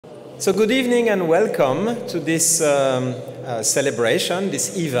So good evening and welcome to this celebration,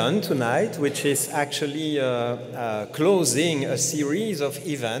 this event tonight, which is actually closing a series of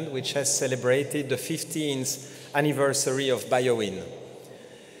events which has celebrated the 15th anniversary of BioWin.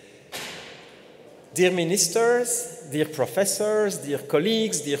 Dear ministers, dear professors, dear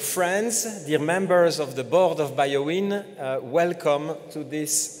colleagues, dear friends, dear members of the board of BioWin, welcome to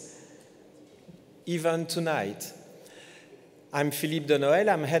this event tonight. I'm Philippe Denoel,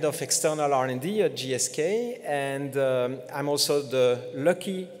 I'm head of external R&D at GSK, and I'm also the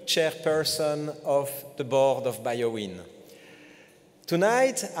lucky chairperson of the board of BioWin.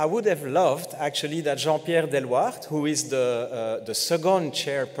 Tonight, I would have loved, actually, that Jean-Pierre Delwart, who is the second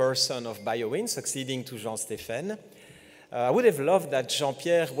chairperson of BioWin, succeeding to Jean-Stéphane, I would have loved that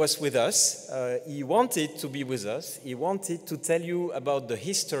Jean-Pierre was with us. He wanted to be with us. He wanted to tell you about the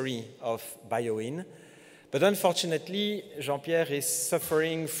history of BioWin. But unfortunately, Jean-Pierre is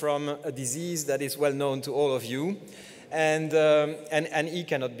suffering from a disease that is well known to all of you, and he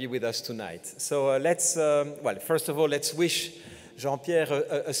cannot be with us tonight. So well, first of all, let's wish Jean-Pierre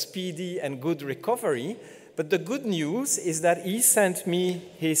a speedy and good recovery. But the good news is that he sent me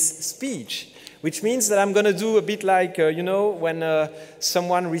his speech, which means that I'm going to do a bit like, you know, when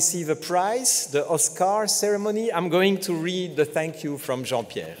someone receives a prize, the Oscar ceremony, I'm going to read the thank you from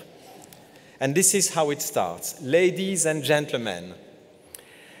Jean-Pierre. And this is how it starts. Ladies and gentlemen,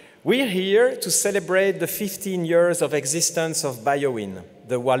 we're here to celebrate the 15 years of existence of BioWin,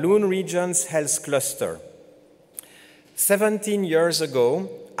 the Walloon region's health cluster. 17 years ago,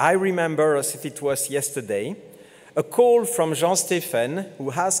 I remember as if it was yesterday, a call from Jean-Stéphane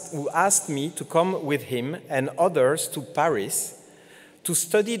who asked me to come with him and others to Paris to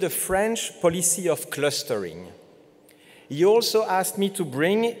study the French policy of clustering. He also asked me to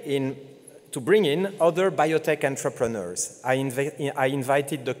bring in other biotech entrepreneurs. I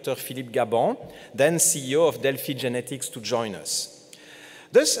invited Dr. Philippe Gabon, then CEO of Delphi Genetics, to join us.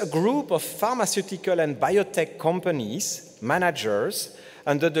 Thus, a group of pharmaceutical and biotech companies, managers,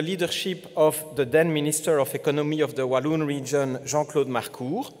 under the leadership of the then Minister of Economy of the Walloon region, Jean-Claude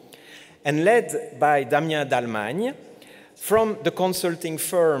Marcourt, and led by Damien Dalmagne, from the consulting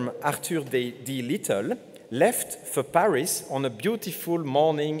firm Arthur D. Little, left for Paris on a beautiful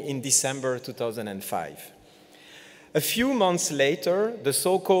morning in December 2005. A few months later, the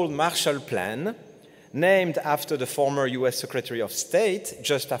so-called Marshall Plan, named after the former US Secretary of State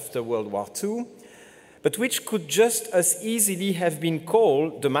just after World War II, but which could just as easily have been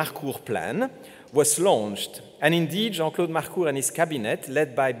called the Marcourt Plan, was launched. And indeed, Jean-Claude Marcourt and his cabinet,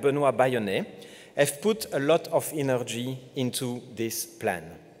 led by Benoît Bayonnet, have put a lot of energy into this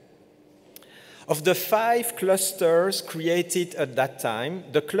plan. Of the 5 clusters created at that time,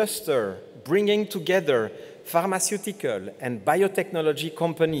 the cluster bringing together pharmaceutical and biotechnology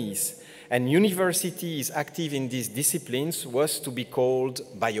companies and universities active in these disciplines was to be called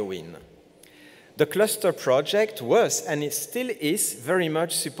BioWin. The cluster project was, and it still is, very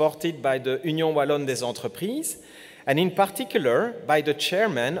much supported by the Union Wallonne des Entreprises, and in particular by the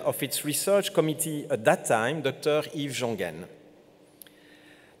chairman of its research committee at that time, Dr. Yves Jongen.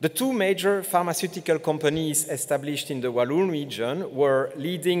 The 2 major pharmaceutical companies established in the Walloon region were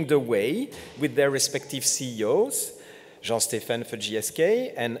leading the way with their respective CEOs, Jean-Stéphane for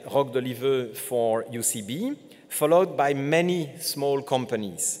GSK and Roch Deliveux for UCB, followed by many small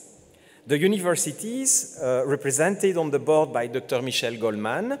companies. The universities, represented on the board by Dr. Michel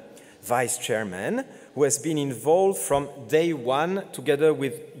Goldman, vice chairman, who has been involved from day one together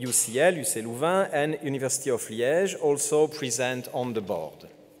with UCL, UC Louvain, and University of Liège, also present on the board.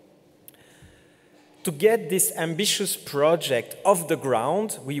 To get this ambitious project off the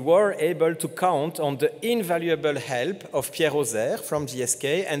ground, we were able to count on the invaluable help of Pierre Auxerre from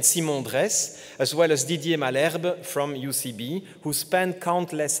GSK and Simon Dresse, as well as Didier Malherbe from UCB, who spent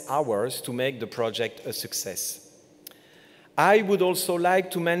countless hours to make the project a success. I would also like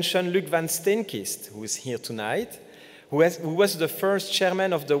to mention Luc Vansteenkiste, who is here tonight, who was the first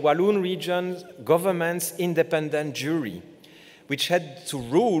chairman of the Walloon region government's independent jury, which had to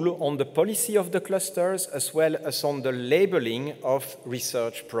rule on the policy of the clusters as well as on the labeling of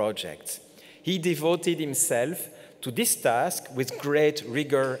research projects. He devoted himself to this task with great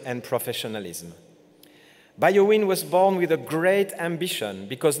rigor and professionalism. BioWin was born with a great ambition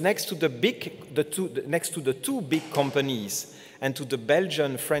because next to the 2 big companies and to the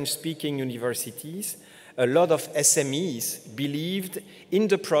Belgian French-speaking universities, a lot of SMEs believed in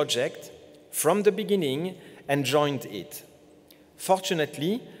the project from the beginning and joined it.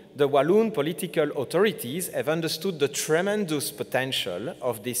 Fortunately, the Walloon political authorities have understood the tremendous potential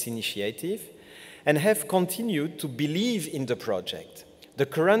of this initiative and have continued to believe in the project. The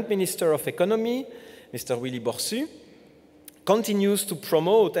current Minister of Economy, Mr. Willy Borsu, continues to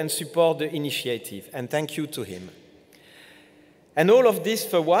promote and support the initiative, and thank you to him. And all of this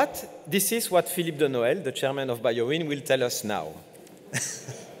for what? This is what Philippe Denoel, the chairman of BioWin, will tell us now.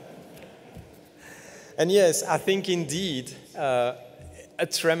 And yes, I think indeed a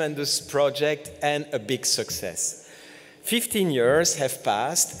tremendous project and a big success. 15 years have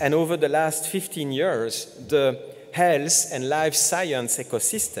passed, and over the last 15 years, the health and life science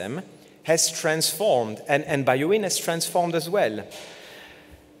ecosystem has transformed, and BioWin has transformed as well.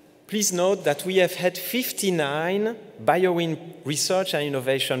 Please note that we have had 59 BioWin research and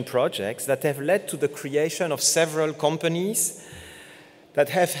innovation projects that have led to the creation of several companies that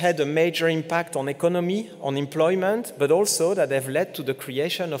have had a major impact on economy, on employment, but also that have led to the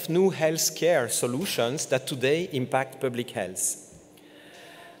creation of new healthcare solutions that today impact public health.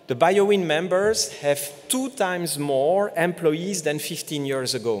 The BioWin members have 2 times more employees than 15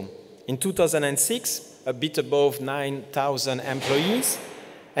 years ago. In 2006, a bit above 9,000 employees,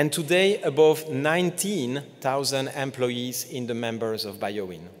 and today above 19,000 employees in the members of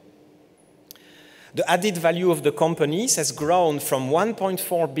BioWin. The added value of the companies has grown from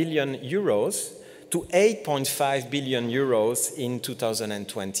 1.4 billion euros to 8.5 billion euros in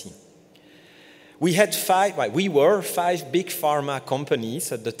 2020. We were 5 big pharma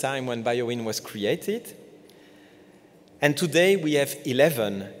companies at the time when BioWin was created, and today we have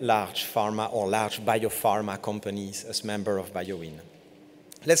 11 large pharma or large biopharma companies as members of BioWin.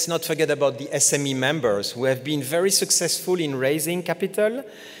 Let's not forget about the SME members who have been very successful in raising capital,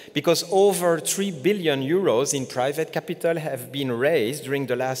 because over 3 billion euros in private capital have been raised during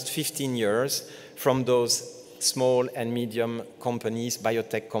the last 15 years from those small and medium companies,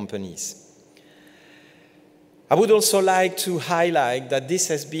 biotech companies. I would also like to highlight that this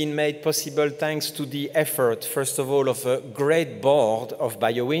has been made possible thanks to the effort, first of all, of a great board of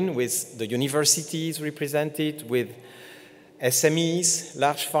BioWin with the universities represented, with SMEs,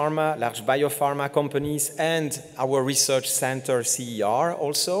 large pharma, large biopharma companies, and our research center, CER,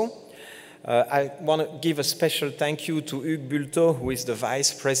 also. I want to give a special thank you to Hugues Bulto, who is the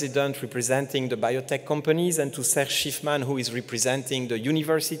vice president representing the biotech companies, and to Serge Schiffman, who is representing the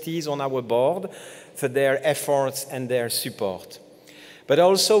universities on our board, for their efforts and their support. But I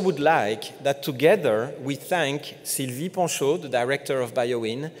also would like that together we thank Sylvie Ponchaut, the director of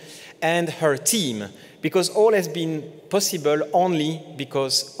BioWin, and her team, because all has been possible only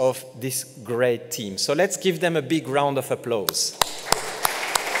because of this great team. So let's give them a big round of applause.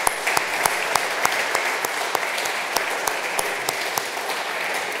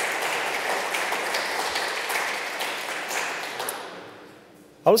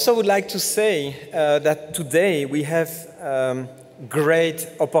 I also would like to say that today we have great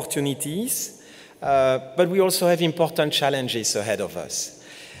opportunities, but we also have important challenges ahead of us.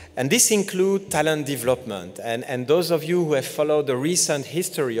 And this includes talent development. And those of you who have followed the recent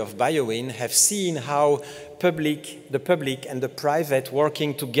history of BioWin have seen how the public and the private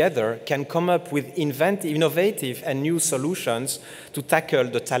working together can come up with innovative and new solutions to tackle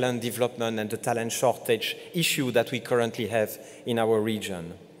the talent development and the talent shortage issue that we currently have in our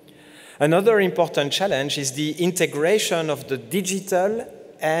region. Another important challenge is the integration of the digital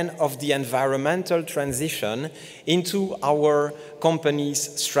and of the environmental transition into our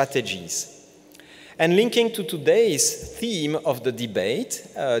company's strategies. And linking to today's theme of the debate,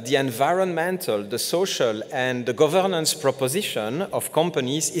 the environmental, the social, and the governance proposition of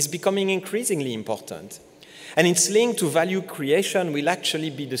companies is becoming increasingly important. And its link to value creation will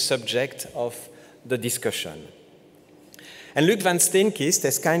actually be the subject of the discussion. And Luc Vansteenkiste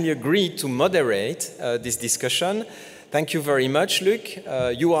has kindly agreed to moderate this discussion. Thank you very much, Luc.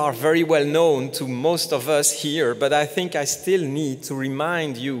 You are very well known to most of us here, but I think I still need to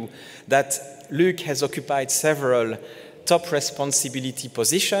remind you that Luc has occupied several top responsibility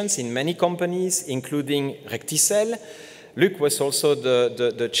positions in many companies, including Recticel. Luc was also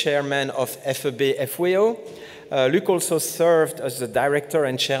the chairman of FEB FWO. Luc also served as the director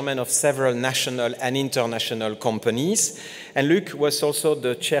and chairman of several national and international companies. And Luc was also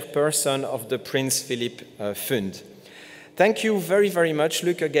the chairperson of the Prince Philippe Fund. Thank you very, very much,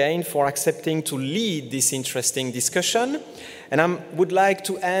 Luc, again, for accepting to lead this interesting discussion. And I would like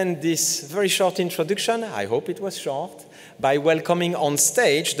to end this very short introduction, I hope it was short, by welcoming on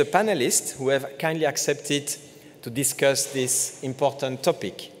stage the panelists who have kindly accepted to discuss this important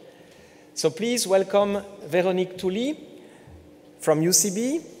topic. So please welcome Veronique Toully from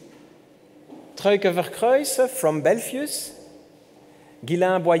UCB, Truike Vercruysse from Belfius,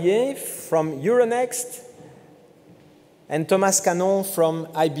 Ghislain from Euronext, and Thomas Canon from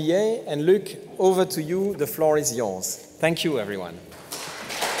IBA. And Luc, over to you. The floor is yours. Thank you, everyone.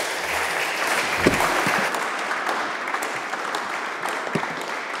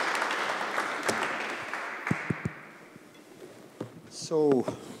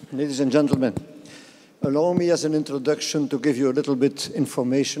 Ladies and gentlemen, allow me as an introduction to give you a little bit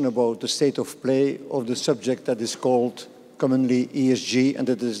information about the state of play of the subject that is called commonly ESG, and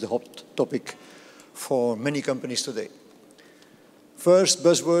that is the hot topic for many companies today. First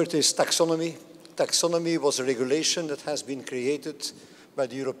buzzword is taxonomy. Taxonomy was a regulation that has been created by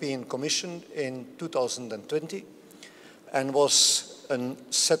the European Commission in 2020 and was a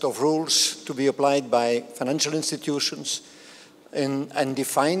set of rules to be applied by financial institutions and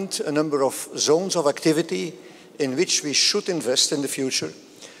defined a number of zones of activity in which we should invest in the future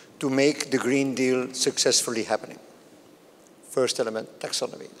to make the Green Deal successfully happening. First element,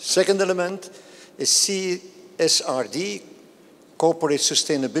 taxonomy. Second element is CSRD, Corporate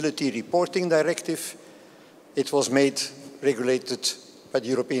Sustainability Reporting Directive. It was made regulated by the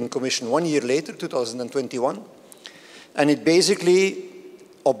European Commission 1 year later, 2021. And it basically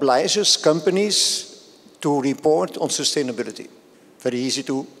obliges companies to report on sustainability. Very easy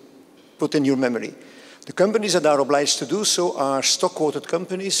to put in your memory. The companies that are obliged to do so are stock-quoted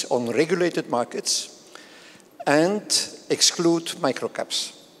companies on regulated markets and exclude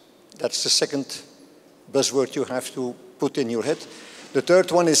microcaps. That's the second buzzword you have to put in your head. The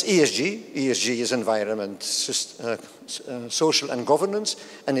third one is ESG. ESG is environment, social and governance,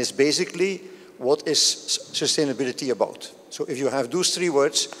 and is basically what is sustainability about. So if you have those three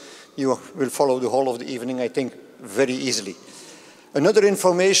words, you will follow the whole of the evening, I think, very easily. Another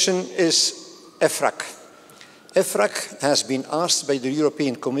information is EFRAG. EFRAG has been asked by the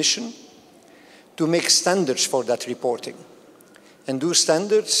European Commission to make standards for that reporting. And those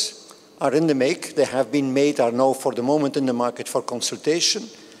standards are in the make. They have been made, are now for the moment in the market for consultation.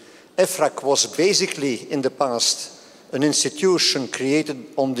 EFRAG was basically in the past an institution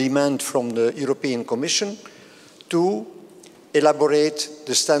created on demand from the European Commission to elaborate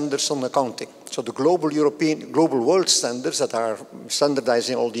the standards on accounting. So the global world standards that are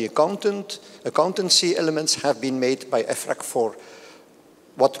standardizing all the accountancy elements have been made by EFRAG for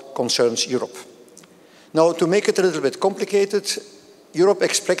what concerns Europe. Now, to make it a little bit complicated, Europe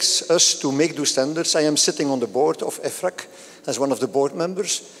expects us to make those standards. I am sitting on the board of EFRAG as one of the board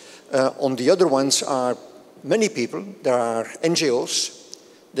members. On the other ones are many people. There are NGOs,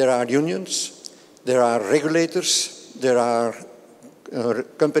 there are unions, there are regulators, there are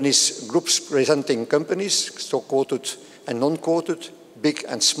companies, groups presenting companies, so quoted and non-quoted, big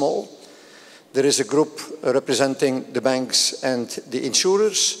and small. There is a group representing the banks and the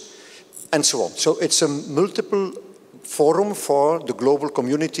insurers, and so on. So it's a multiple forum for the global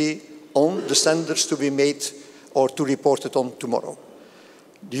community on the standards to be made or to report it on tomorrow.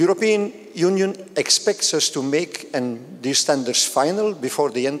 The European Union expects us to make these standards final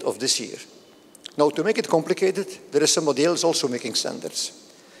before the end of this year. Now, to make it complicated, there is somebody else also making standards.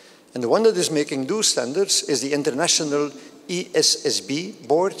 And the one that is making those standards is the International ESSB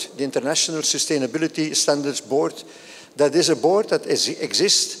Board, the International Sustainability Standards Board. That is a board that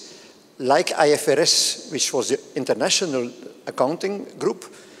exists like IFRS, which was the international accounting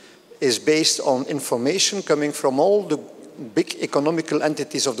group, is based on information coming from all the big economical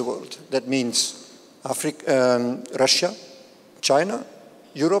entities of the world. That means Africa, Russia, China,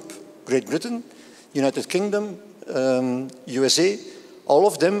 Europe, Great Britain, United Kingdom, USA, all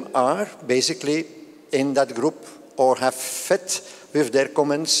of them are basically in that group or have fed with their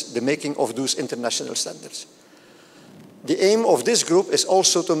comments the making of those international standards. The aim of this group is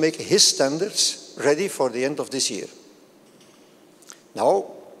also to make his standards ready for the end of this year. Now,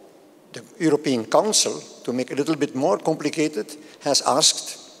 the European Council, to make it a little bit more complicated, has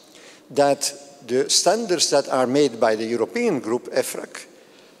asked that the standards that are made by the European group, EFRAG,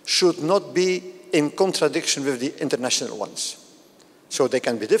 should not be in contradiction with the international ones. So they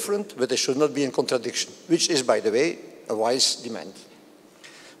can be different, but they should not be in contradiction, which is, by the way, a wise demand,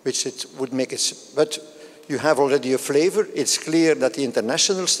 which it would make it. But you have already a flavor. It's clear that the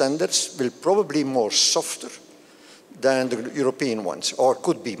international standards will probably be more softer than the European ones, or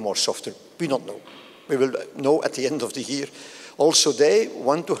could be more softer. We don't know. We will know at the end of the year. Also, they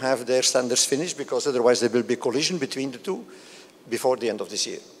want to have their standards finished because otherwise there will be collision between the two before the end of this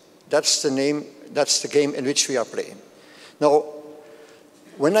year. That's the game in which we are playing. Now,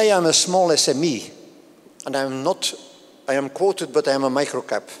 when I am a small SME, and I am quoted, but I am a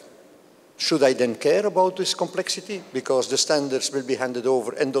microcap, should I then care about this complexity? Because the standards will be handed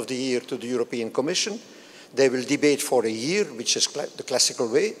over end of the year to the European Commission. They will debate for a year, which is the classical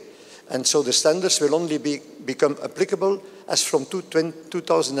way. And so the standards will only become applicable as from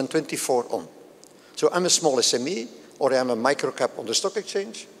 2024 on. So I'm a small SME, or I'm a microcap on the stock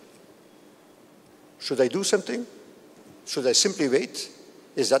exchange. Should I do something? Should I simply wait?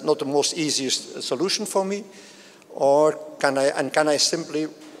 Is that not the most easiest solution for me? Or can I simply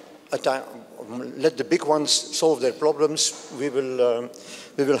let the big ones solve their problems. We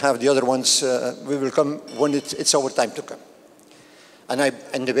will have the other ones. We will come when it's our time to come. And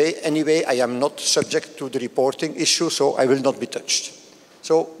anyway, I am not subject to the reporting issue, so I will not be touched.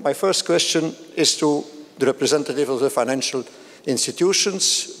 So my first question is to the representative of the financial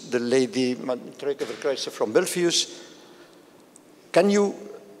institutions, the lady Truike Vercruysse from Belfius. Can you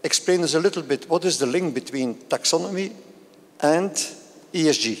explain us a little bit what is the link between taxonomy and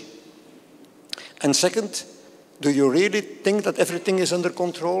ESG? And second, do you really think that everything is under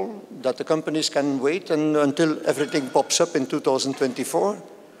control, that the companies can wait until everything pops up in 2024?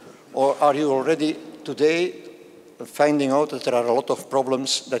 Or are you already today finding out that there are a lot of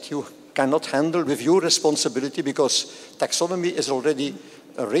problems that you cannot handle with your responsibility, because taxonomy is already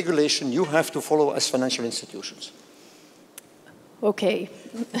a regulation you have to follow as financial institutions? Okay.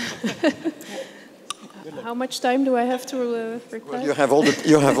 How much time do I have to reply? Well,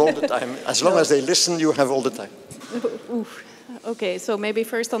 you have all the time. As long as they listen, you have all the time. Okay, so maybe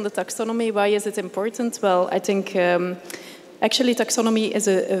first on the taxonomy, why is it important? Well, I think actually taxonomy is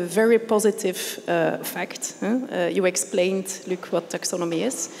a very positive fact. You explained, Luc, what taxonomy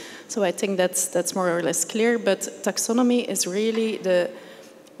is. So I think that's more or less clear, but taxonomy is really the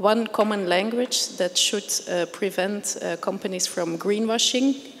one common language that should prevent companies from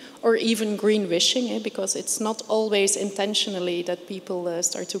greenwashing or even greenwishing, because it's not always intentionally that people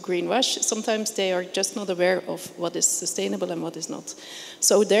start to greenwash. Sometimes they are just not aware of what is sustainable and what is not.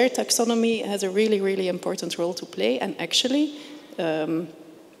 So their taxonomy has a really, really important role to play. And actually,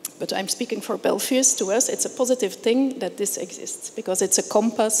 but I'm speaking for Belfius, to us, it's a positive thing that this exists, because it's a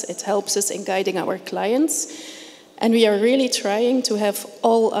compass, it helps us in guiding our clients. And we are really trying to have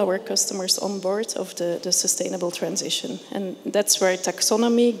all our customers on board of the sustainable transition. And that's where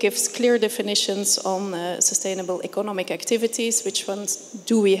taxonomy gives clear definitions on sustainable economic activities, which ones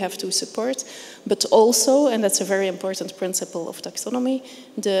do we have to support, but also, and that's a very important principle of taxonomy,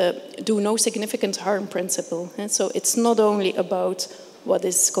 the do no significant harm principle. And so it's not only about what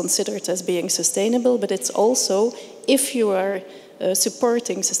is considered as being sustainable, but it's also, if you are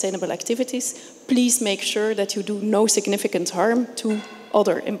supporting sustainable activities, please make sure that you do no significant harm to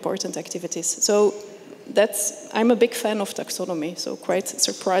other important activities. So I'm a big fan of taxonomy, so quite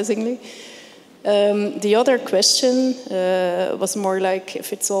surprisingly. The other question was more like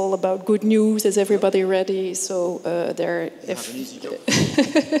if it's all about good news, is everybody ready? So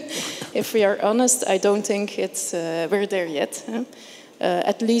if we are honest, I don't think we're there yet. Huh?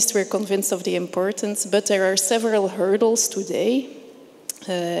 At least we're convinced of the importance, but there are several hurdles today,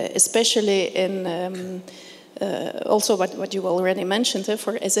 especially in also what you already mentioned.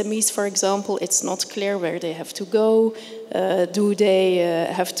 For SMEs, for example, it's not clear where they have to go. Do they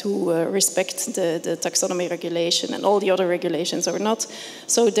have to respect the taxonomy regulation and all the other regulations or not?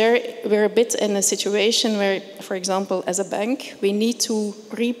 So there we're a bit in a situation where, for example, as a bank, we need to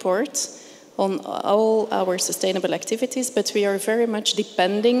report on all our sustainable activities, but we are very much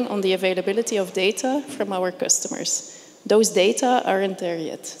depending on the availability of data from our customers. Those data aren't there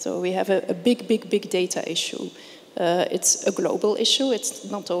yet. So we have a big data issue. It's a global issue. It's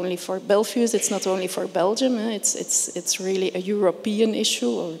not only for Belfius, it's not only for Belgium. It's really a European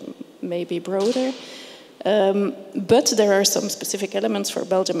issue, or maybe broader. But there are some specific elements for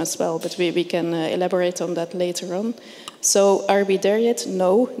Belgium as well, but we can elaborate on that later on. So are we there yet?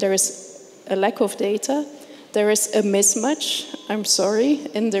 No, there is a lack of data. There is a mismatch, I'm sorry,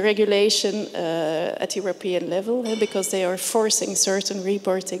 in the regulation at European level, because they are forcing certain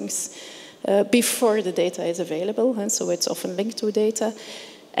reportings before the data is available, and so it's often linked to data.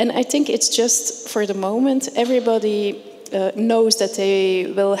 And I think it's just, for the moment, everybody knows that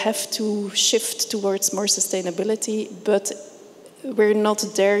they will have to shift towards more sustainability, but we're not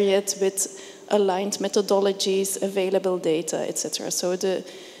there yet with aligned methodologies, available data, etc. So the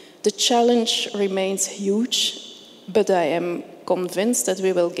challenge remains huge, but I am convinced that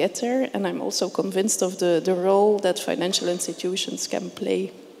we will get there, and I'm also convinced of the role that financial institutions can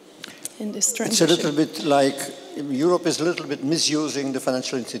play in this transition. It's a little bit like Europe is a little bit misusing the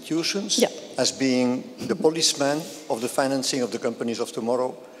financial institutions as being the policeman of the financing of the companies of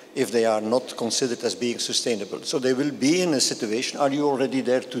tomorrow if they are not considered as being sustainable. So they will be in a situation. Are you already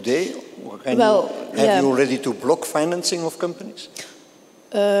there today? Have you already to block financing of companies?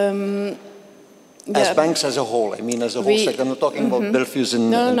 As banks as a whole, I mean as a whole sector. I'm not talking about Belfius and...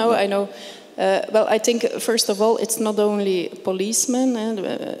 No, I know. Well, I think, first of all, it's not only policemen.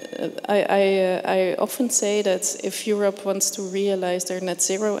 I often say that if Europe wants to realize their net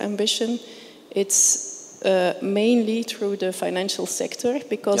zero ambition, it's mainly through the financial sector,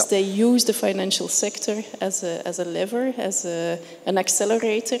 because they use the financial sector as a lever, as an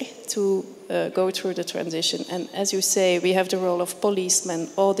accelerator to go through the transition. And as you say, we have the role of policeman,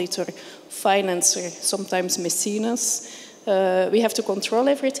 auditor, financer, sometimes mecenas. We have to control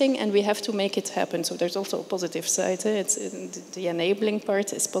everything and we have to make it happen. So there's also a positive side. It's the enabling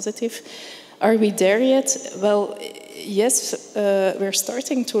part is positive. Are we there yet? Well, yes, we're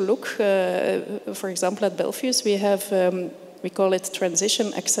starting to look. For example, at Belfius, we have, we call it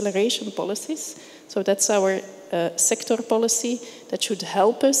transition acceleration policies. So that's our sector policy that should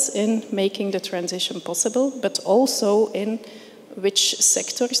help us in making the transition possible, but also in which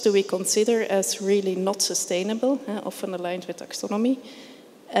sectors do we consider as really not sustainable, often aligned with taxonomy,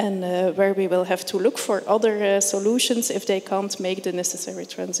 and where we will have to look for other solutions if they can't make the necessary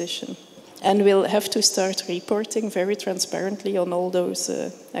transition. And we'll have to start reporting very transparently on all those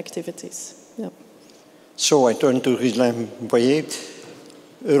activities. Yeah. So I turn to Ghislain Boyer.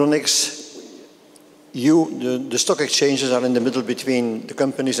 Euronext, the stock exchanges are in the middle between the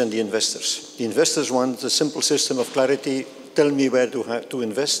companies and the investors. The investors want a simple system of clarity. Tell me where to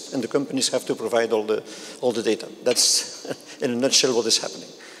invest, and the companies have to provide all the data. That's, in a nutshell, what is happening.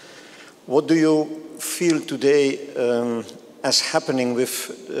 What do you feel today as happening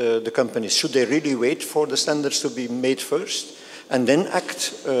with the companies? Should they really wait for the standards to be made first and then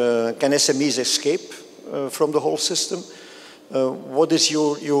act? Can SMEs escape from the whole system? What is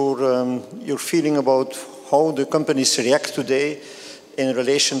your feeling about how the companies react today in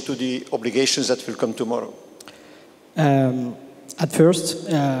relation to the obligations that will come tomorrow? At first,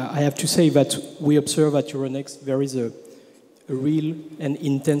 I have to say that we observe at Euronext there is a real and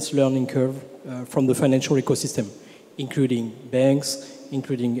intense learning curve from the financial ecosystem, including banks,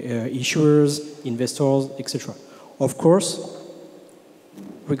 including issuers, investors, etc. Of course,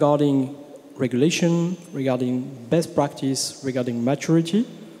 regarding regulation, regarding best practice, regarding maturity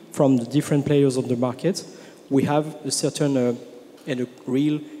from the different players on the market, we have a certain and a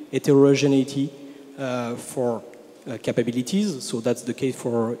real heterogeneity for capabilities, so that's the case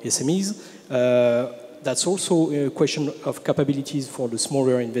for SMEs. That's also a question of capabilities for the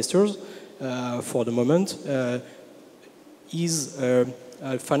smaller investors for the moment. Is a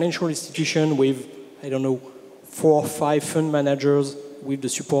financial institution with, I don't know, 4 or 5 fund managers with the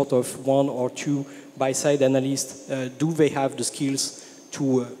support of 1 or 2 buy-side analysts, do they have the skills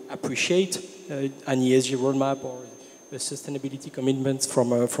to appreciate an ESG roadmap or a sustainability commitment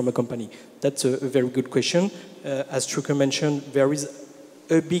from a company? That's a very good question. As Truike mentioned, there is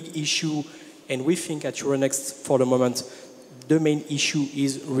a big issue, and we think at Euronext for the moment, the main issue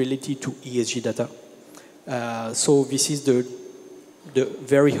is related to ESG data. So this is the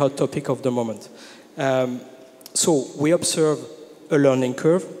very hot topic of the moment. So we observe a learning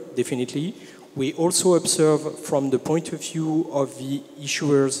curve, definitely. We also observe from the point of view of the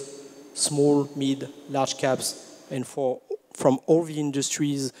issuers, small, mid, large caps, and from all the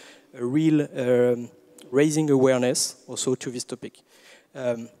industries, a real raising awareness also to this topic.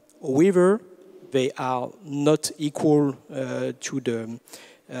 However, they are not equal to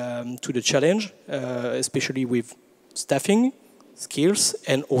the challenge, especially with staffing, skills,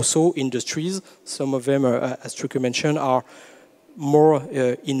 and also industries. Some of them, as Truike mentioned, are more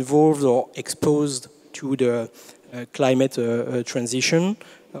involved or exposed to the climate transition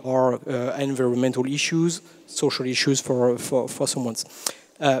or environmental issues, social issues for someone.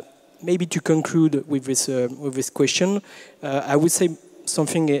 Maybe to conclude with this question, I would say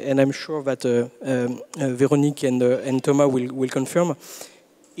something, and I'm sure that Veronique and Thomas will confirm.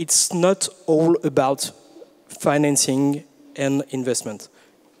 It's not all about financing and investment.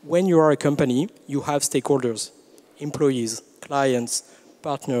 When you are a company, you have stakeholders, employees, clients,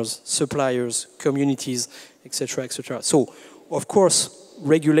 partners, suppliers, communities, etc., etc. So, of course,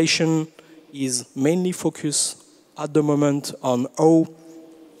 regulation is mainly focused at the moment on how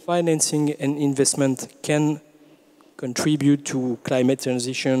financing and investment can contribute to climate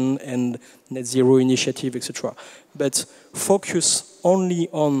transition and net zero initiative, etc. But focus only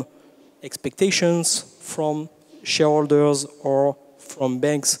on expectations from shareholders or from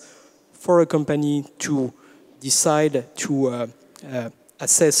banks for a company to decide to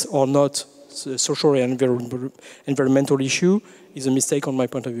assess or not the social and environmental issue is a mistake on my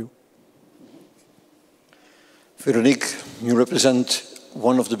point of view. Veronique, you represent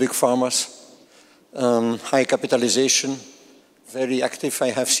one of the big pharmas, high capitalization, very active. I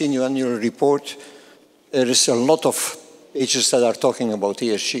have seen your annual report. There is a lot of pages that are talking about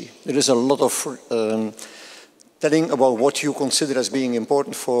ESG. There is a lot of telling about what you consider as being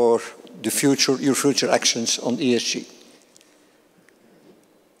important for the future, your future actions on ESG.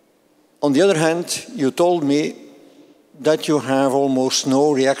 On the other hand, you told me that you have almost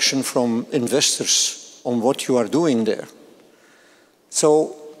no reaction from investors on what you are doing there.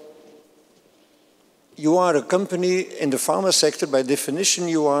 So you are a company in the pharma sector. By definition,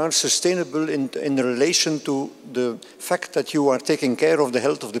 you are sustainable in relation to the fact that you are taking care of the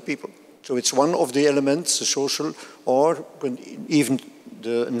health of the people. So it's one of the elements, the social or even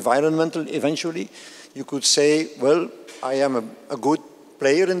the environmental eventually. You could say, well, I am a good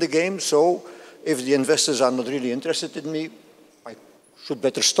player in the game, so if the investors are not really interested in me, I should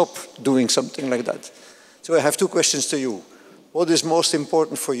better stop doing something like that. So I have two questions to you. What is most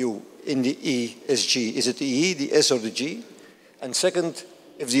important for you in the ESG? Is it the E, the S, or the G? And second,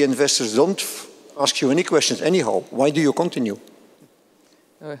 if the investors don't ask you any questions anyhow, why do you continue?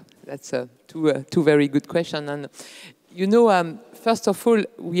 That's two very good questions. And you know, first of all,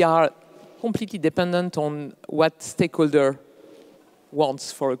 we are completely dependent on what stakeholder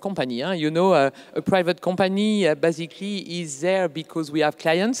wants for a company. You know, a private company basically is there because we have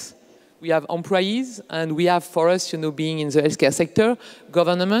clients, we have employees, and we have, for us, you know, being in the healthcare sector,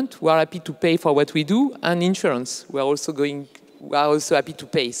 government, who are happy to pay for what we do, and insurance, we are also happy to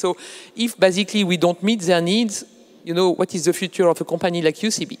pay. So if basically we don't meet their needs, you know, what is the future of a company like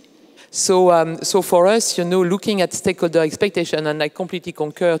UCB? So for us, you know, looking at stakeholder expectation, and I completely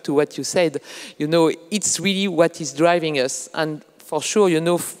concur to what you said, you know, it's really what is driving us. And for sure, you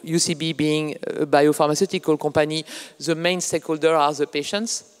know, UCB being a biopharmaceutical company, the main stakeholder are the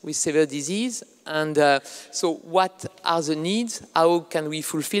patients with severe disease. And so what are the needs? How can we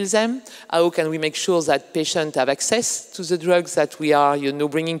fulfill them? How can we make sure that patients have access to the drugs that we are, you know,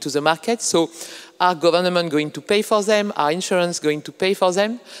 bringing to the market? So are government going to pay for them? Are insurance going to pay for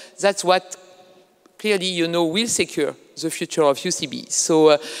them? That's what clearly, you know, will secure the future of UCB.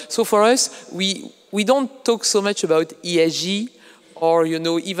 So for us, we don't talk so much about ESG or, you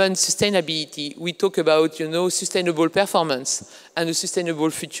know, even sustainability. We talk about, you know, sustainable performance and a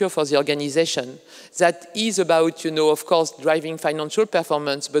sustainable future for the organization. That is about, you know, of course, driving financial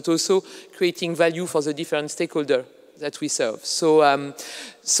performance, but also creating value for the different stakeholders that we serve. So,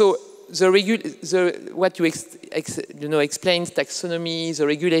 what you explained, taxonomy, the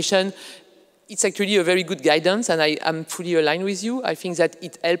regulation, it's actually a very good guidance, and I'm fully aligned with you. I think that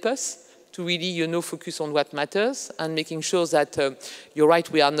it helps us to really, you know, focus on what matters and making sure that you're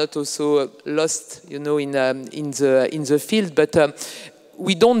right, we are not also lost, you know, in the field. But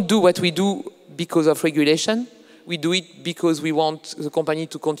we don't do what we do because of regulation. We do it because we want the company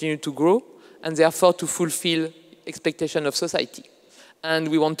to continue to grow and therefore to fulfill expectation of society. And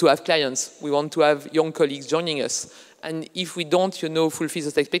we want to have clients. We want to have young colleagues joining us. And if we don't, you know, fulfill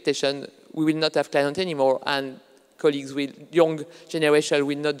that expectation, we will not have clients anymore. And colleagues young generation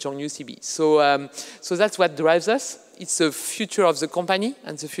will not join UCB. So that's what drives us. It's the future of the company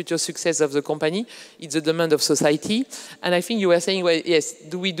and the future success of the company. It's the demand of society. And I think you were saying, well, yes,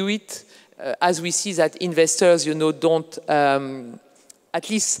 do we do it as we see that investors, you know, don't, at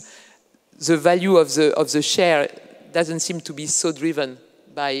least the value of the share doesn't seem to be so driven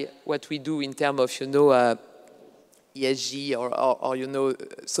by what we do in terms of, you know, ESG or, you know,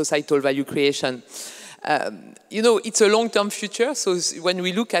 societal value creation. You know, it's a long-term future. So when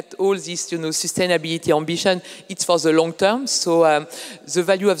we look at all this, you know, sustainability ambition, it's for the long term. So the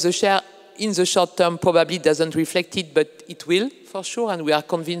value of the share in the short term probably doesn't reflect it, but it will for sure. And we are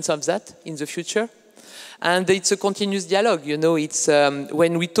convinced of that in the future. And it's a continuous dialogue. You know, it's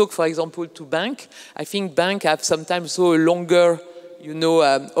when we talk, for example, to bank, I think banks have sometimes so a longer, you know,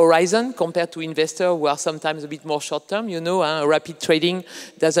 horizon compared to investors who are sometimes a bit more short term. You know, rapid trading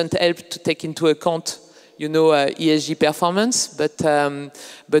doesn't help to take into account, you know, ESG performance,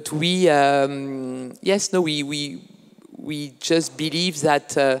 but we, yes, no, we just believe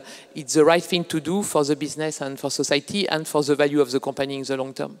that it's the right thing to do for the business and for society and for the value of the company in the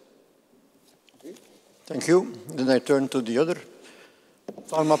long term. Thank you. Then I turn to the other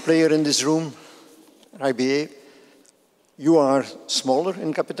pharma player in this room, IBA. You are smaller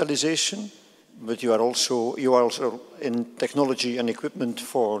in capitalization, but you are also in technology and equipment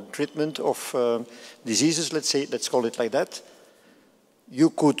for treatment of diseases, let's call it like that.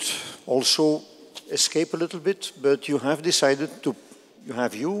 You could also escape a little bit, but you have decided to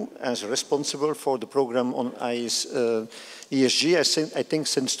have you as responsible for the program on ESG, I think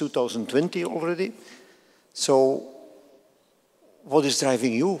since 2020 already. So what is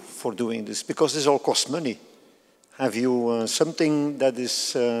driving you for doing this? Because this all costs money. Have you something that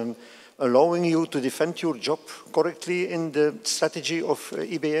is allowing you to defend your job correctly in the strategy of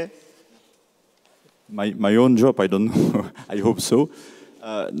EBA? My own job, I don't know. I hope so.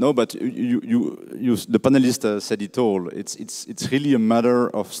 No, but the panelist said it all. It's really a matter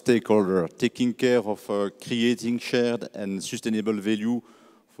of stakeholder, taking care of creating shared and sustainable value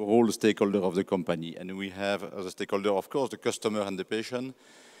for all the stakeholders of the company. And we have, as a stakeholder, of course, the customer and the patient.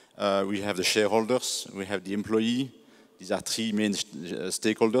 We have the shareholders, we have the employee. These are three main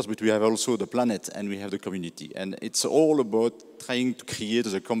stakeholders, but we have also the planet and we have the community. And it's all about trying to create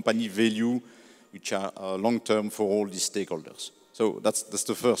as a company value which are long-term for all these stakeholders. So that's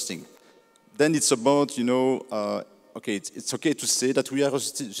the first thing. Then it's about, you know, okay, it's okay to say that we are a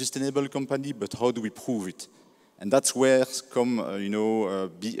sustainable company, but how do we prove it? And that's where come, you know,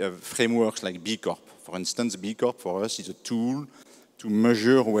 frameworks like B Corp. For instance, B Corp for us is a tool to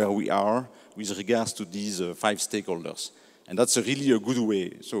measure where we are with regards to these 5 stakeholders. And that's really a good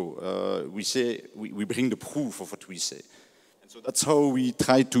way. So we say, we bring the proof of what we say. And so that's how we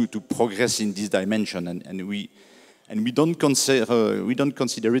try to progress in this dimension. And we don't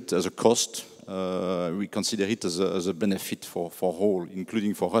consider it as a cost. We consider it as a benefit for all,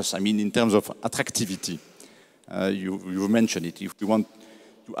 including for us. I mean, in terms of attractivity, you mentioned it. If we want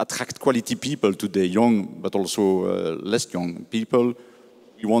to attract quality people today, young but also less young people,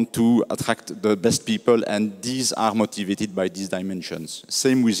 we want to attract the best people, and these are motivated by these dimensions.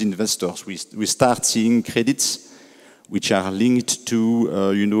 Same with investors. We start seeing credits which are linked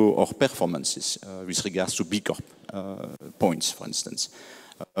to, you know, our performances with regards to B Corp points, for instance.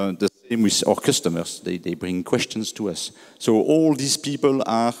 The same with our customers. They bring questions to us. So all these people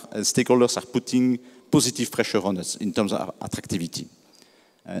are, stakeholders are putting positive pressure on us in terms of attractivity.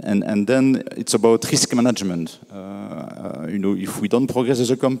 And then it's about risk management. You know, if we don't progress as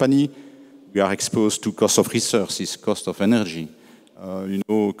a company, we are exposed to cost of resources, cost of energy, you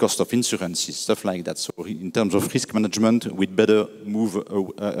know, cost of insurances, stuff like that. So in terms of risk management, we'd better move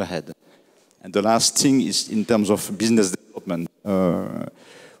ahead. And the last thing is in terms of business development.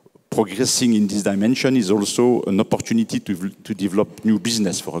 Progressing in this dimension is also an opportunity to develop new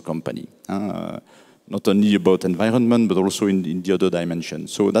business for a company. Not only about environment, but also in the other dimension.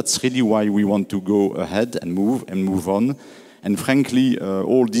 So that's really why we want to go ahead and move on. And frankly,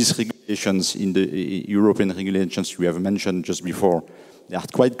 all these regulations in the European regulations you have mentioned just before, they are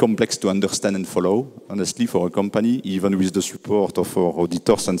quite complex to understand and follow, honestly, for a company, even with the support of our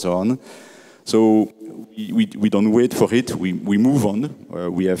auditors and so on. So we don't wait for it, we move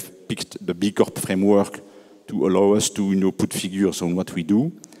on. We have picked the B Corp framework to allow us to, you know, put figures on what we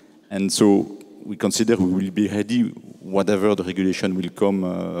do. And so we consider we will be ready, whatever the regulation will come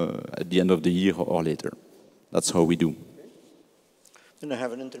at the end of the year or later. That's how we do. Then I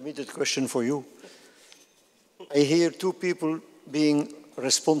have an intermediate question for you. I hear 2 people being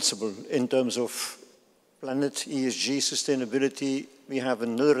responsible in terms of planet, ESG, sustainability. We have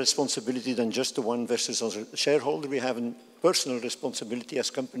another responsibility than just the one versus as a shareholder. We have a personal responsibility as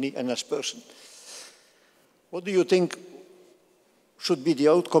company and as person. What do you think should be the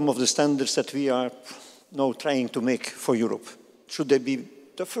outcome of the standards that we are now trying to make for Europe? Should they be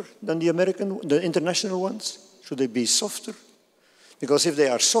tougher than the international ones? Should they be softer? Because if they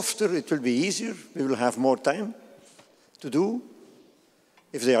are softer, it will be easier. We will have more time to do.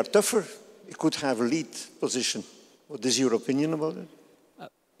 If they are tougher, we could have a lead position. What is your opinion about it?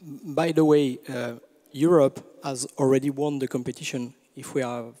 By the way, Europe has already won the competition if we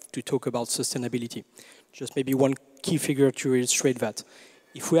are to talk about sustainability. Just maybe one key figure to illustrate that.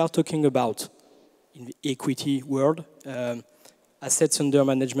 If we are talking about, in the equity world, assets under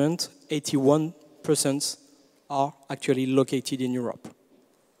management, 81% are actually located in Europe.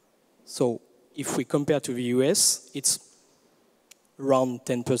 So if we compare to the US, it's around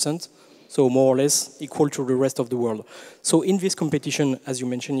 10%, so more or less equal to the rest of the world. So in this competition, as you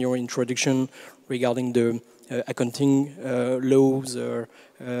mentioned in your introduction regarding the accounting laws,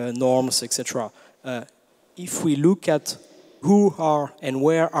 norms, etc., if we look at who are and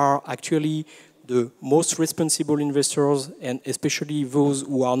where are actually the most responsible investors, and especially those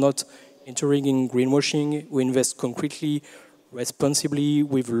who are not entering in greenwashing, who invest concretely, responsibly,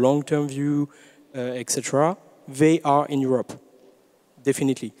 with long-term view, etc., they are in Europe,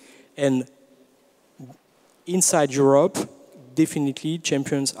 definitely. And inside Europe, definitely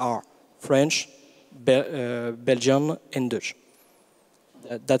champions are French, Belgian, and Dutch.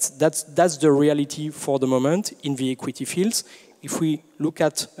 That's the reality for the moment in the equity fields. If we look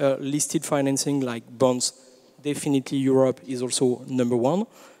at listed financing like bonds, definitely Europe is also number one.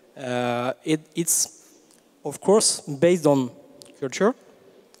 It's, of course, based on culture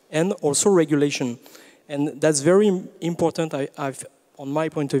and also regulation. And that's very important, on my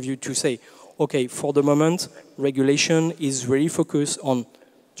point of view, to say, okay, for the moment, regulation is really focused on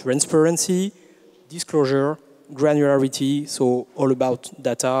transparency, disclosure, granularity, so all about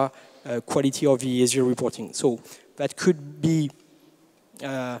data, quality of the ESG reporting. So that could be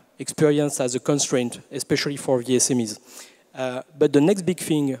experienced as a constraint, especially for the SMEs. But the next big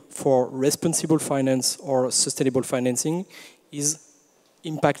thing for responsible finance or sustainable financing is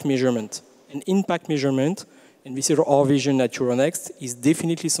impact measurement. And impact measurement, and this is our vision at Euronext, is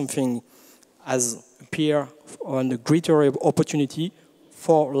definitely something as appear on a greater opportunity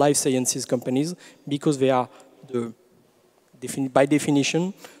for life sciences companies, because they are, by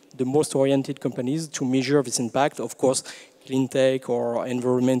definition, the most oriented companies to measure this impact. Of course, clean tech or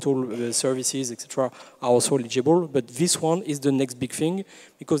environmental services, etc., are also eligible. But this one is the next big thing,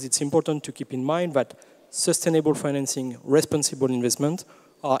 because it's important to keep in mind that sustainable financing, responsible investment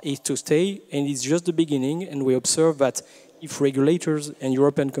are here to stay, and it's just the beginning. And we observe that if regulators and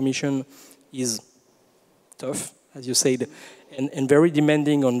European Commission is tough, as you said, and very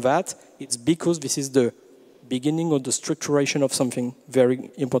demanding on that, it's because this is the beginning of the structuration of something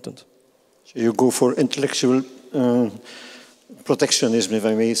very important. So you go for intellectual protectionism, if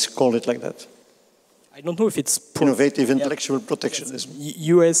I may call it like that. I don't know if it's innovative intellectual protectionism.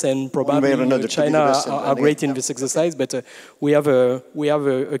 US and probably China are great in this exercise, but we have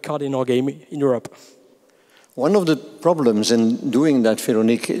a card in our game in Europe. One of the problems in doing that,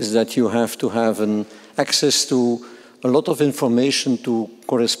 Veronique, is that you have to have an access to a lot of information to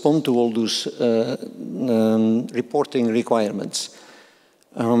correspond to all those reporting requirements.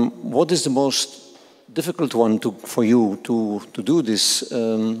 What is the most difficult one for you to do this?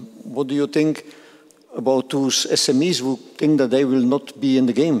 What do you think about those SMEs who think that they will not be in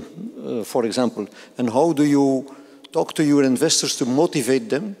the game, for example? And how do you talk to your investors to motivate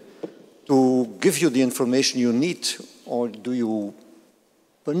them to give you the information you need? Or do you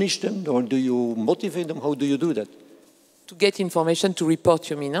punish them? Or do you motivate them? How do you do that? To get information to report,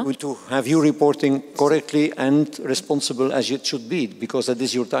 you mean? Huh? To have you reporting correctly and responsible as it should be, because that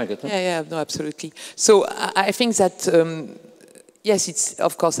is your target. Huh? Yeah, no, absolutely. So I think that, yes, it's,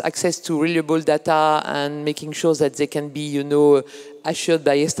 of course, access to reliable data and making sure that they can be, assured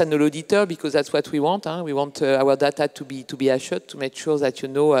by external auditor, because that's what we want. Huh? We want our data to be assured, to make sure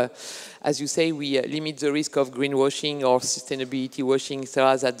that, as you say, we limit the risk of greenwashing or sustainability washing,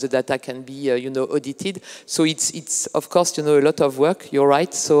 so that the data can be, audited. So it's of course, a lot of work. You're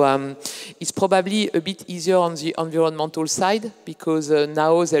right. So it's probably a bit easier on the environmental side, because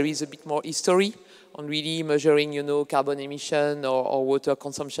now there is a bit more history on really measuring, carbon emission or water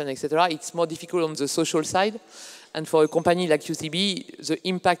consumption, etc. It's more difficult on the social side. And for a company like UCB, the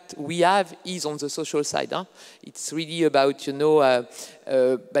impact we have is on the social side. Huh? It's really about,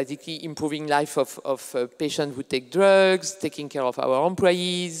 basically improving life of patients who take drugs, taking care of our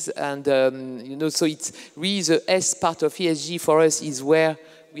employees, and so it's really the S part of ESG for us is where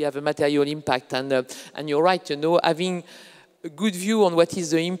we have a material impact. And you're right, having a good view on what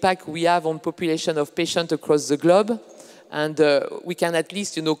is the impact we have on population of patients across the globe. And we can at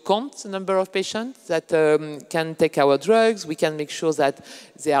least, count the number of patients that can take our drugs. We can make sure that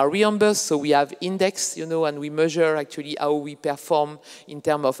they are reimbursed. So we have index, and we measure actually how we perform in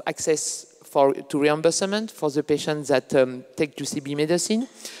terms of access to reimbursement for the patients that take UCB medicine.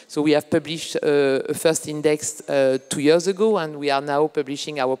 So we have published a first index 2 years ago, and we are now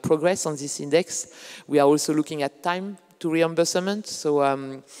publishing our progress on this index. We are also looking at time to reimbursement.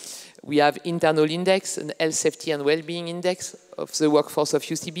 So we have internal index, an health, safety and well-being index of the workforce of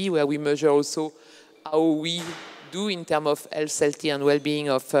UCB, where we measure also how we do in terms of health, safety and well-being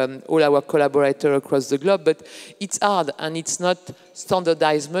of all our collaborators across the globe. But it's hard and it's not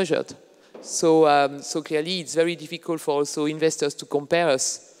standardized measured. So, so clearly it's very difficult for also investors to compare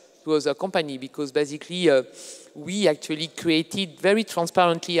us to other companies, because basically we actually created very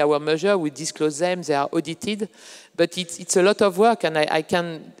transparently our measure. We disclose them, they are audited, but it's a lot of work, and I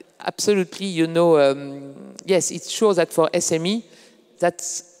can absolutely, yes, it's sure that for SME,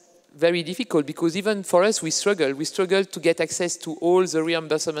 that's very difficult, because even for us, we struggle. We struggle to get access to all the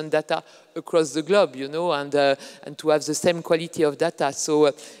reimbursement data across the globe, and to have the same quality of data. So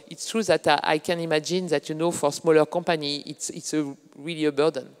it's true that I can imagine that, for smaller company, it's really a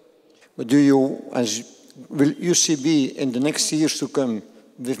burden. But will UCB in the next years to come,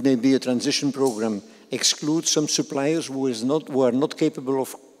 with maybe a transition program, exclude some suppliers who are not capable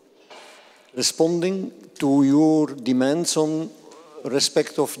of responding to your demands on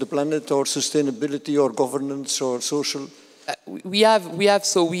respect of the planet or sustainability or governance or social? We have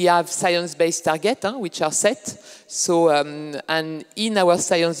science-based targets, which are set. So, and in our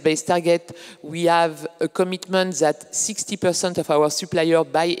science-based target, we have a commitment that 60% of our suppliers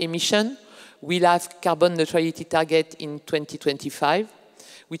by emission will have carbon neutrality target in 2025.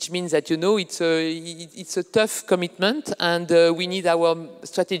 which means that, you know, it's a tough commitment, and we need our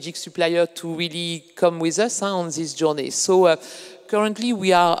strategic supplier to really come with us on this journey. So currently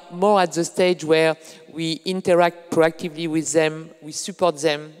we are more at the stage where we interact proactively with them, we support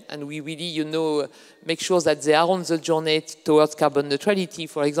them, and we really, you know, make sure that they are on the journey towards carbon neutrality,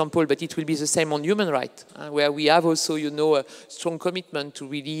 for example, but it will be the same on human rights, where we have also, you know, a strong commitment to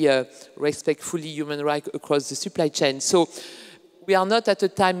really respect fully human rights across the supply chain. So we are not at a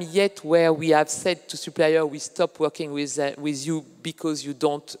time yet where we have said to supplier, we stop working with you because you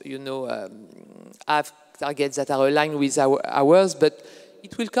don't, you know, have targets that are aligned with ours, but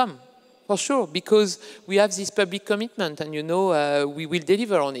it will come, for sure, because we have this public commitment, and, you know, we will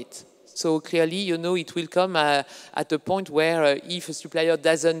deliver on it. So clearly, you know, it will come at a point where if a supplier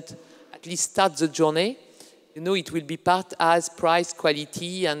doesn't at least start the journey, you know, it will be part as price,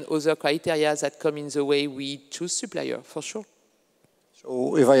 quality, and other criteria that come in the way we choose supplier, for sure.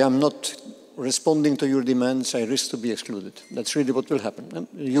 So if I am not responding to your demands, I risk to be excluded. That's really what will happen.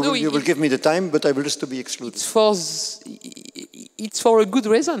 You will give me the time, but I will risk to be excluded. It's for a good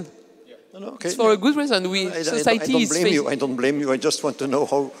reason. No, okay. It's for a good reason. I don't blame you. I just want to know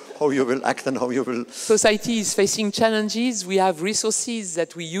how you will act and how you will... Society is facing challenges. We have resources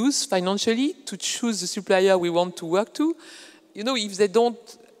that we use financially to choose the supplier we want to work to. You know, if they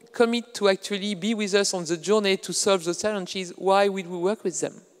don't commit to actually be with us on the journey to solve the challenges, why would we work with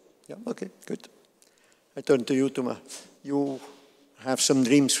them? Yeah, okay, good. I turn to you, Thomas. You have some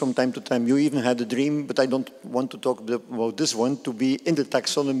dreams from time to time. You even had a dream, but I don't want to talk about this one, to be in the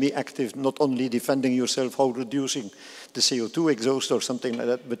taxonomy active, not only defending yourself, how reducing the CO2 exhaust or something like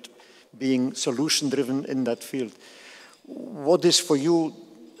that, but being solution-driven in that field. What is for you,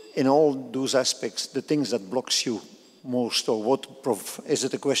 in all those aspects, the things that blocks you most, or what is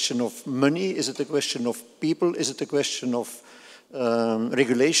it a question of money? Is it a question of people? Is it a question of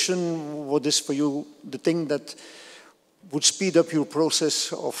regulation? What is for you the thing that would speed up your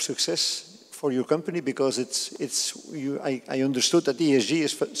process of success for your company? Because I understood that ESG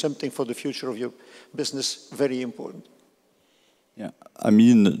is something for the future of your business, very important. Yeah, I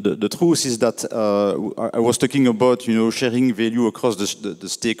mean, the truth is that I was talking about, you know, sharing value across the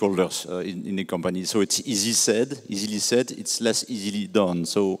stakeholders in the company. So it's easily said, it's less easily done.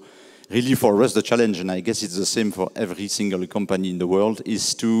 So really for us, the challenge, and I guess it's the same for every single company in the world,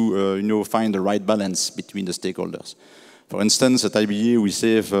 is to, you know, find the right balance between the stakeholders. For instance, at IBA, we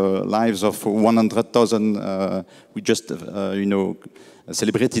save lives of 100,000. We just, you know,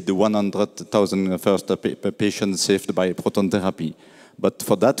 celebrated the 100,000 first patients saved by proton therapy. But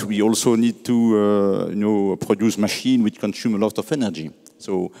for that, we also need to, you know, produce machines which consume a lot of energy.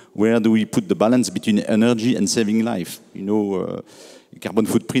 So where do we put the balance between energy and saving life? You know, carbon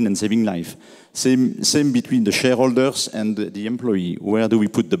footprint and saving life. Same between the shareholders and the employee. Where do we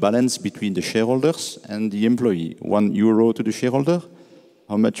put the balance between the shareholders and the employee? €1 to the shareholder?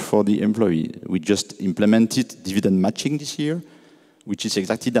 How much for the employee? We just implemented dividend matching this year, which is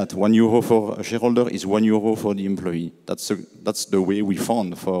exactly that. €1 for a shareholder is €1 for the employee. That's the way we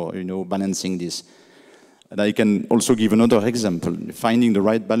found for, you know, balancing this. And I can also give another example, finding the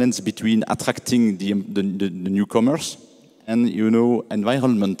right balance between attracting the newcomers and, you know,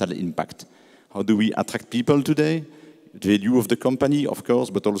 environmental impact. How do we attract people today? The value of the company, of course,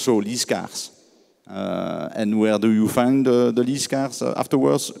 but also lease cars. And where do you find the lease cars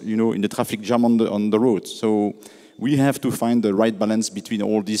afterwards? You know, in the traffic jam on the road. So we have to find the right balance between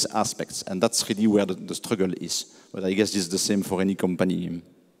all these aspects, and that's really where the struggle is. But I guess it's the same for any company.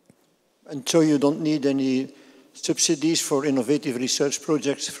 And so you don't need any subsidies for innovative research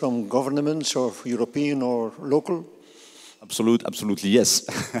projects from governments or European or local? Absolutely, yes.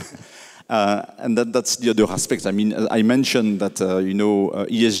 And that's the other aspect. I mean, I mentioned that, you know,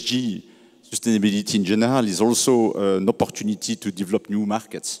 ESG, sustainability in general, is also an opportunity to develop new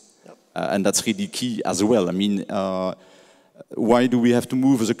markets. Yep. And that's really key as well. I mean, why do we have to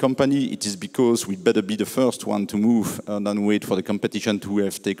move as a company? It is because we better be the first one to move than wait for the competition to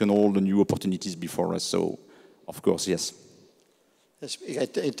have taken all the new opportunities before us. So, of course, yes. Yes,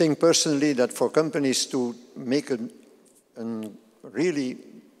 I think personally that for companies to make a really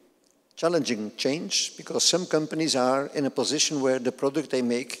challenging change, because some companies are in a position where the product they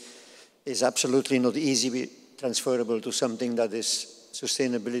make is absolutely not easily transferable to something that is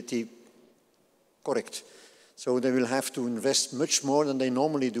sustainability correct. So they will have to invest much more than they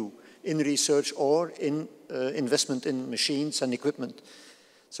normally do in research or in investment in machines and equipment.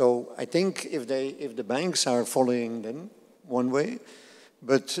 So I think if the banks are following them one way,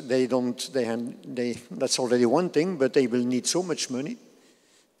 but they don't, that's already one thing, but they will need so much money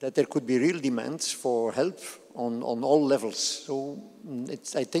that there could be real demands for help on all levels. So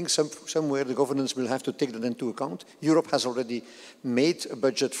I think somewhere the governance will have to take that into account. Europe has already made a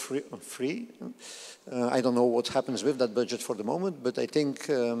budget free. I don't know what happens with that budget for the moment, but I think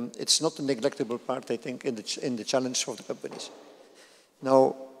it's not a neglectable part, I think, in the challenge of the companies.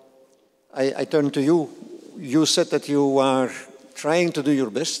 Now, I turn to you. You said that you are trying to do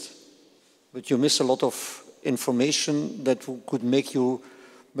your best, but you miss a lot of information that could make you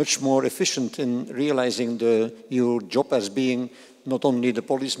much more efficient in realizing your job as being not only the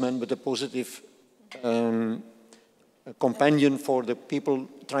policeman, but a positive companion for the people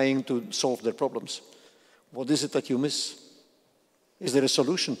trying to solve their problems. What is it that you miss? Is there a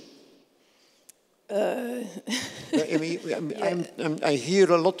solution? I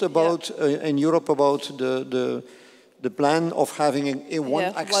hear a lot about in Europe about the plan of having one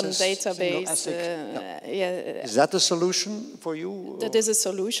access, one database. Is that a solution for you? That is a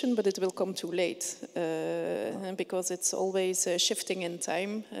solution, but it will come too late because it's always shifting in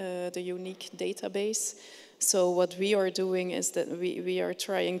time, the unique database. So what we are doing is that we are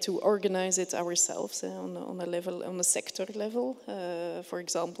trying to organize it ourselves on a sector level. For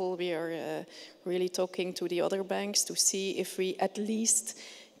example, we are really talking to the other banks to see if we at least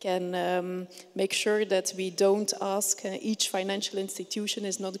can make sure that we don't ask, each financial institution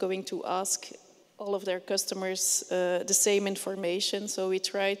is not going to ask all of their customers the same information. So we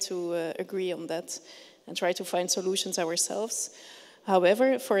try to agree on that and try to find solutions ourselves.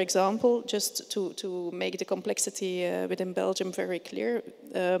 However, for example, just to make the complexity within Belgium very clear,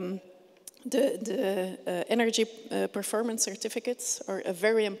 the energy performance certificates are a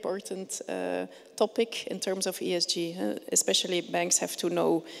very important topic in terms of ESG. Especially banks have to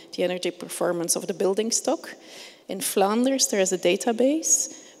know the energy performance of the building stock. In Flanders, there is a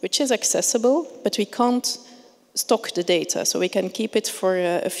database which is accessible, but we can't stock the data. So we can keep it for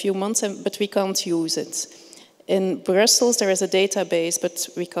a few months, but we can't use it. In Brussels, there is a database, but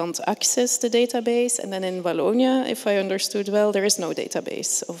we can't access the database. And then in Wallonia, if I understood well, there is no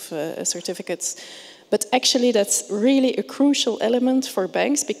database of certificates. But actually, that's really a crucial element for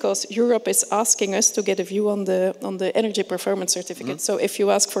banks because Europe is asking us to get a view on the energy performance certificate. Mm-hmm. So if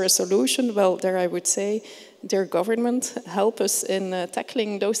you ask for a solution, well, there I would say, dear government, help us in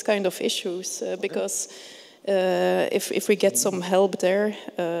tackling those kind of issues because if we get some help there,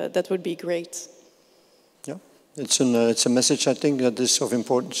 that would be great. It's a message, I think, that is of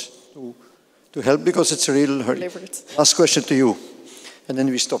importance to help because it's a real hurry. Last question to you, and then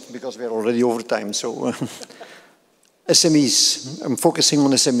we stop because we're already over time. So, SMEs, I'm focusing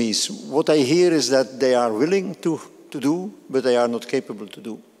on SMEs. What I hear is that they are willing to do, but they are not capable to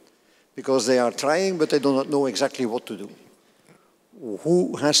do. Because they are trying, but they do not know exactly what to do.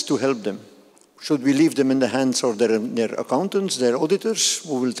 Who has to help them? Should we leave them in the hands of their accountants, their auditors,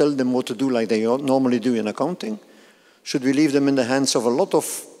 who will tell them what to do like they normally do in accounting? Should we leave them in the hands of a lot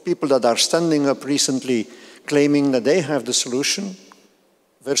of people that are standing up recently claiming that they have the solution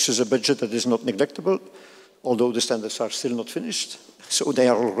versus a budget that is not neglectable, although the standards are still not finished? So they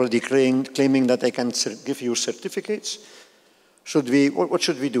are already claiming that they can give you certificates. What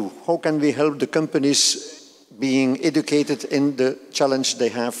should we do? How can we help the companies being educated in the challenge they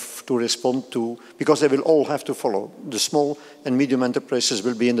have to respond to, because they will all have to follow. The small and medium enterprises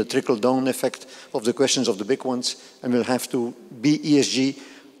will be in the trickle-down effect of the questions of the big ones and will have to be ESG.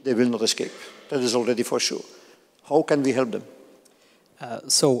 They will not escape. That is already for sure. How can we help them?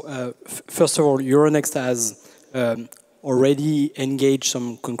 First of all, Euronext has already engaged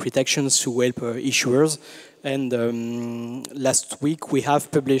some concrete actions to help issuers. And last week, we have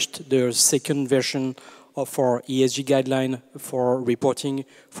published the second version of our ESG guideline for reporting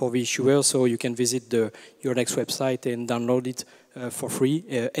for the issuer, so you can visit the Euronext website and download it for free.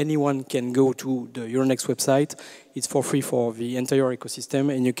 Anyone can go to the Euronext website. It's for free for the entire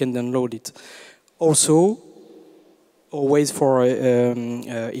ecosystem, and you can download it. Also, always for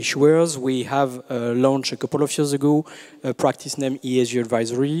issuers, we have launched a couple of years ago a practice named ESG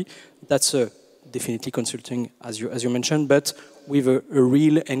Advisory. That's definitely consulting, as you mentioned, but with a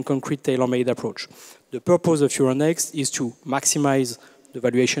real and concrete tailor-made approach. The purpose of Euronext is to maximize the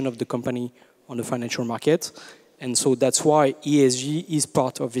valuation of the company on the financial market. And so that's why ESG is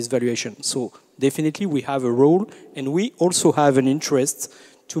part of this valuation. So definitely we have a role, and we also have an interest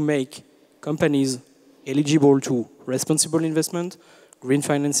to make companies eligible to responsible investment, green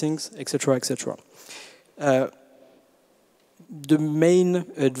financings, etc., etc. The main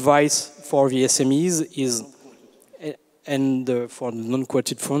advice for the SMEs is, and for the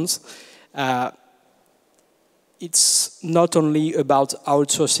non-quoted funds, it's not only about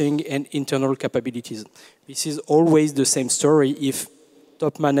outsourcing and internal capabilities. This is always the same story. If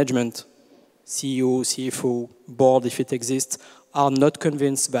top management, CEO, CFO, board, if it exists, are not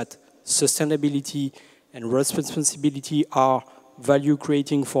convinced that sustainability and responsibility are value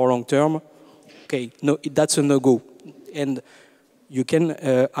creating for long term, okay, no, that's a no-go. And you can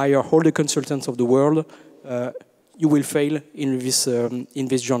hire all the consultants of the world, you will fail in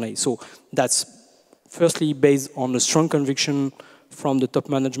this journey. So that's firstly based on a strong conviction from the top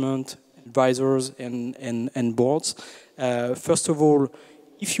management, advisors, and boards. First of all,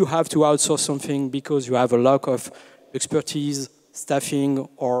 if you have to outsource something because you have a lack of expertise, staffing,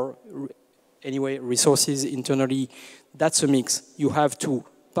 or anyway, resources internally, that's a mix. You have to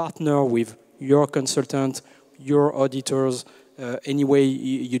partner with your consultant, your auditors, any way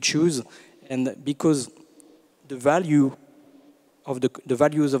you choose. And because the values of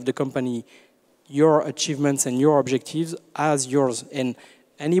the company, your achievements and your objectives as yours, and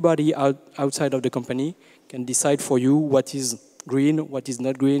anybody outside of the company can decide for you what is green, what is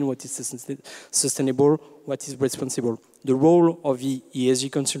not green, what is sustainable, what is responsible. The role of the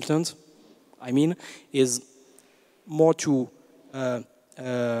ESG consultant, I mean, is more to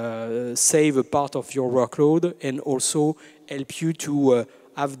save a part of your workload and also help you to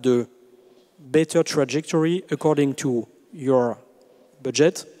have the better trajectory according to your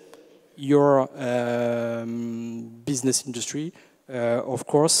budget, your business industry, of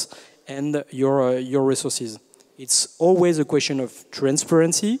course, and your resources. It's always a question of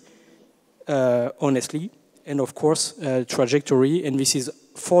transparency, honestly, and of course, trajectory. And this is,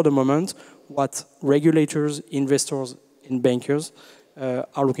 for the moment, what regulators, investors, and bankers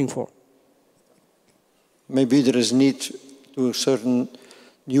are looking for. Maybe there is need to a certain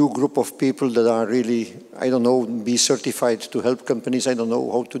new group of people that are really, I don't know, be certified to help companies. I don't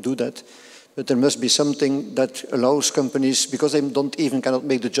know how to do that. But there must be something that allows companies, because they cannot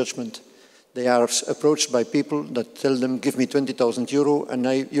make the judgment. They are approached by people that tell them, give me 20,000 euro and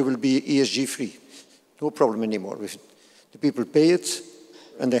you will be ESG free. No problem anymore with it. The people pay it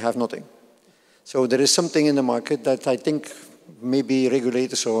and they have nothing. So there is something in the market that I think maybe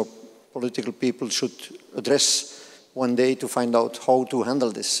regulators or political people should address one day to find out how to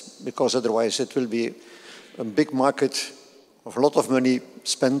handle this, because otherwise it will be a big market of a lot of money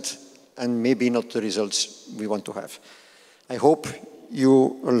spent and maybe not the results we want to have. I hope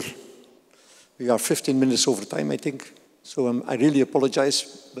you will. We are 15 minutes over time, I think. So I really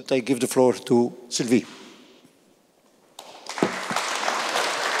apologize, but I give the floor to Sylvie.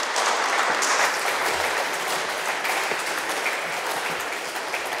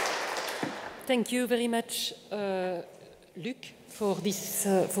 Thank you very much, Luc, for this,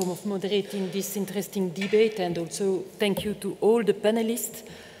 for moderating this interesting debate, and also thank you to all the panelists.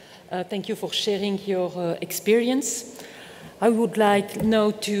 Thank you for sharing your experience. I would like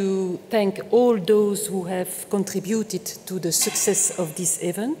now to thank all those who have contributed to the success of this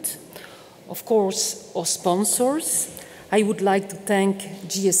event. Of course, our sponsors. I would like to thank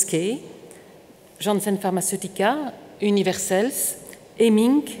GSK, Janssen Pharmaceutica, Universals,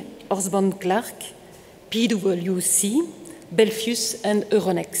 Hemming, Osborne Clark, PwC, Belfius, and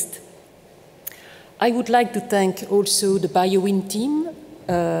Euronext. I would like to thank also the BioWin team,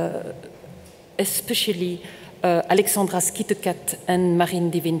 especially Alexandra Skitekat and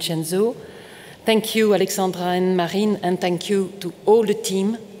Marine Di Vincenzo. Thank you, Alexandra and Marine, and thank you to all the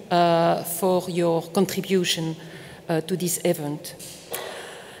team for your contribution to this event.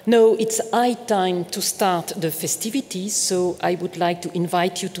 Now it's high time to start the festivities, so I would like to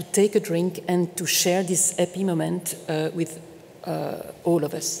invite you to take a drink and to share this happy moment with all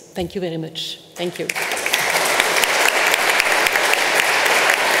of us. Thank you very much. Thank you.